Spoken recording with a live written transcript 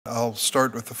I'll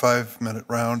start with the 5-minute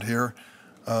round here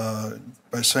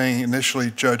by saying initially,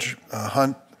 Judge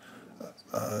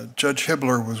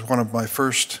Hibbler was one of my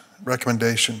first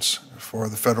recommendations for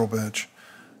the federal bench.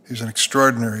 He's an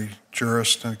extraordinary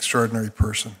jurist, an extraordinary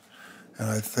person, and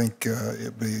I think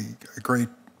it'd be a great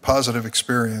positive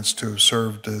experience to have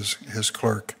served as his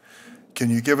clerk. Can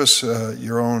you give us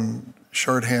your own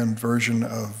shorthand version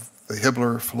of the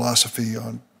Hibbler philosophy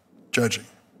on judging?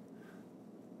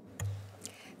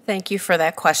 Thank you for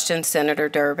that question, Senator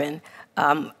Durbin.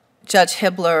 Judge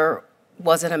Hibbler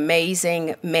was an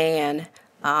amazing man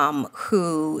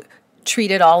who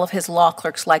treated all of his law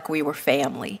clerks like we were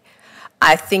family.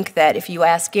 I think that if you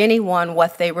ask anyone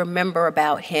what they remember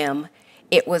about him,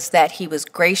 it was that he was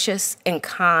gracious and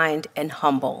kind and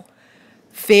humble,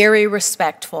 very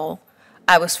respectful.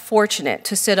 I was fortunate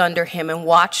to sit under him and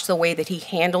watch the way that he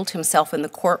handled himself in the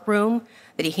courtroom,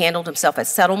 that he handled himself at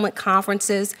settlement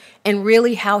conferences, and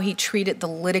really how he treated the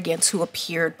litigants who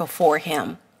appeared before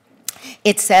him.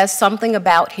 It says something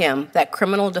about him that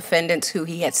criminal defendants who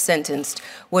he had sentenced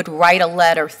would write a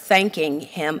letter thanking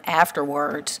him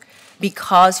afterwards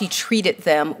because he treated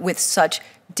them with such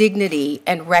dignity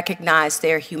and recognized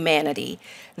their humanity.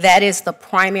 That is the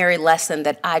primary lesson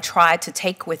that I try to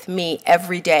take with me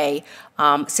every day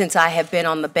since I have been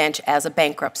on the bench as a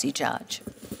bankruptcy judge.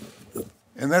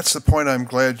 And that's the point I'm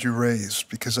glad you raised,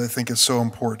 because I think it's so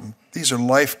important. These are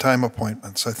lifetime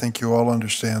appointments. I think you all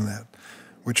understand that,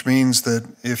 which means that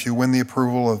if you win the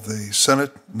approval of the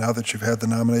Senate, now that you've had the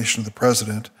nomination of the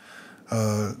president,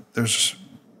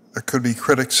 there could be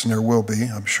critics, and there will be,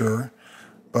 I'm sure,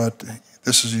 but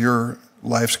this is your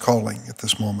life's calling at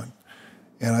this moment.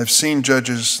 And I've seen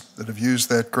judges that have used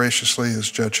that graciously, as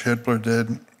Judge Hibbler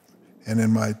did, and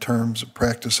in my terms of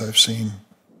practice, I've seen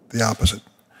the opposite.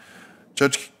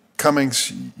 Judge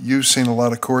Cummings, you've seen a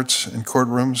lot of courts and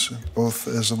courtrooms, both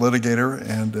as a litigator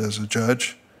and as a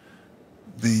judge.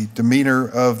 The demeanor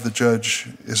of the judge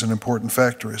is an important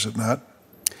factor, is it not?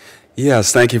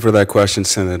 Yes, thank you for that question,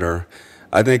 Senator.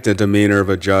 I think the demeanor of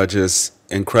a judge is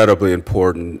incredibly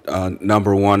important.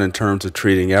 Number one, in terms of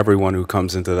treating everyone who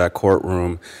comes into that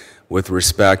courtroom with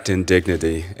respect and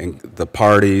dignity, and the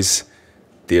parties,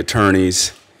 the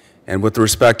attorneys, and with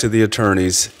respect to the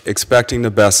attorneys, expecting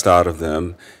the best out of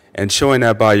them, and showing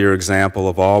that by your example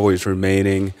of always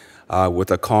remaining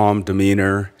with a calm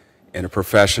demeanor in a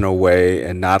professional way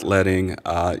and not letting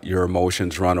your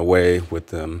emotions run away with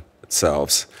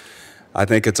themselves. I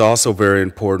think it's also very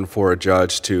important for a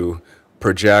judge to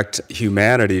project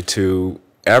humanity to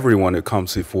everyone who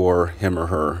comes before him or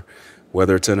her,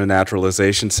 whether it's in a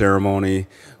naturalization ceremony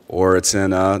or it's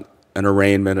in an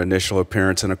arraignment, initial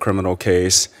appearance in a criminal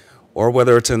case, or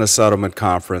whether it's in a settlement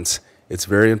conference. It's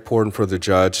very important for the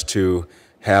judge to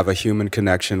have a human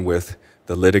connection with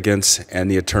the litigants and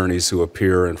the attorneys who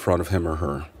appear in front of him or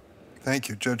her. Thank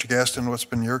you. Judge Gaston, what's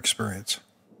been your experience?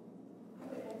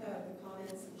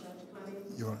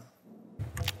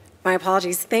 My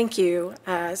apologies. Thank you,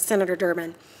 Senator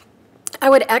Durbin.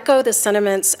 I would echo the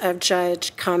sentiments of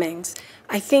Judge Cummings.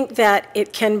 I think that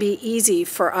it can be easy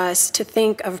for us to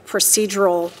think of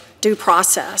procedural due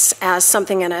process as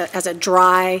something as a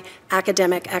dry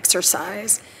academic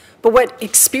exercise. But what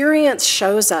experience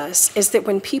shows us is that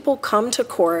when people come to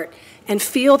court and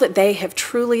feel that they have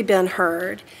truly been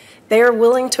heard, they are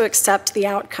willing to accept the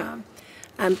outcome.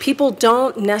 People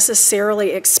don't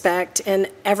necessarily expect in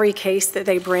every case that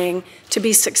they bring to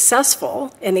be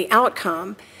successful in the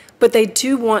outcome, but they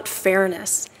do want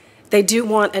fairness. They do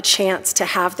want a chance to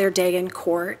have their day in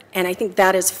court, and I think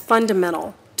that is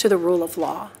fundamental to the rule of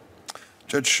law.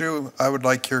 Judge Hsu, I would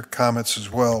like your comments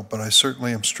as well, but I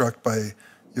certainly am struck by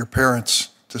your parents'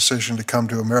 decision to come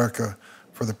to America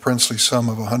for the princely sum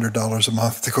of $100 a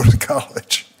month to go to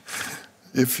college.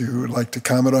 If you would like to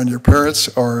comment on your parents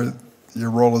or your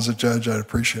role as a judge, I'd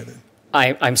appreciate it.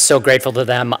 I'm so grateful to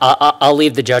them. I'll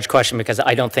leave the judge question because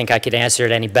I don't think I could answer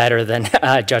it any better than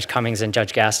Judge Cummings and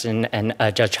Judge Gaston and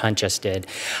Judge Hunt just did.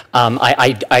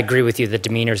 I agree with you that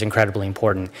demeanor is incredibly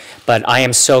important, but I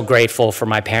am so grateful for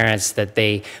my parents that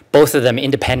they, both of them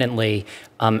independently,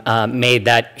 made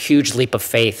that huge leap of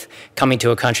faith coming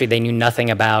to a country they knew nothing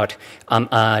about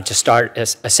to start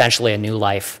essentially a new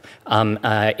life.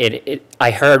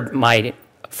 I heard my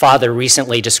father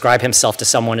recently describe himself to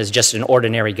someone as just an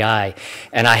ordinary guy,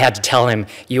 and I had to tell him,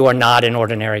 you are not an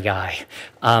ordinary guy.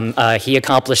 He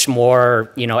accomplished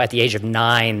more, at the age of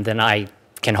 9 than I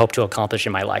can hope to accomplish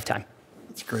in my lifetime.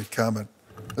 That's a great comment.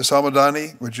 Ms.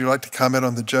 Almadani, would you like to comment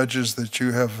on the judges that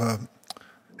you have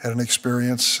had an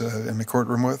experience in the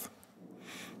courtroom with?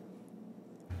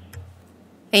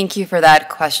 Thank you for that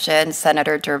question,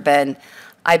 Senator Durbin.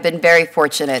 I've been very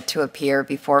fortunate to appear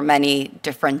before many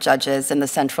different judges in the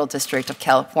Central District of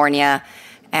California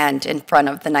and in front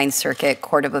of the Ninth Circuit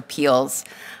Court of Appeals.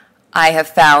 I have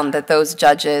found that those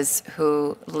judges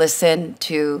who listen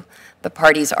to the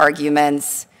parties'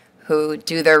 arguments, who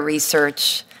do their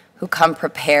research, who come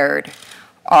prepared,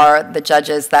 are the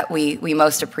judges that we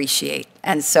most appreciate.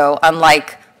 And so,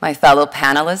 unlike my fellow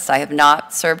panelists, I have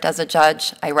not served as a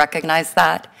judge. I recognize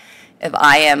that. If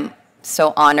I am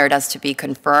so honored as to be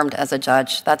confirmed as a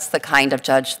judge, that's the kind of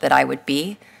judge that I would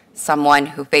be, someone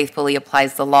who faithfully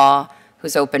applies the law,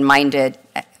 who's open-minded,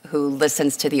 who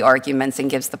listens to the arguments and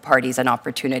gives the parties an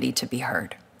opportunity to be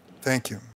heard. Thank you.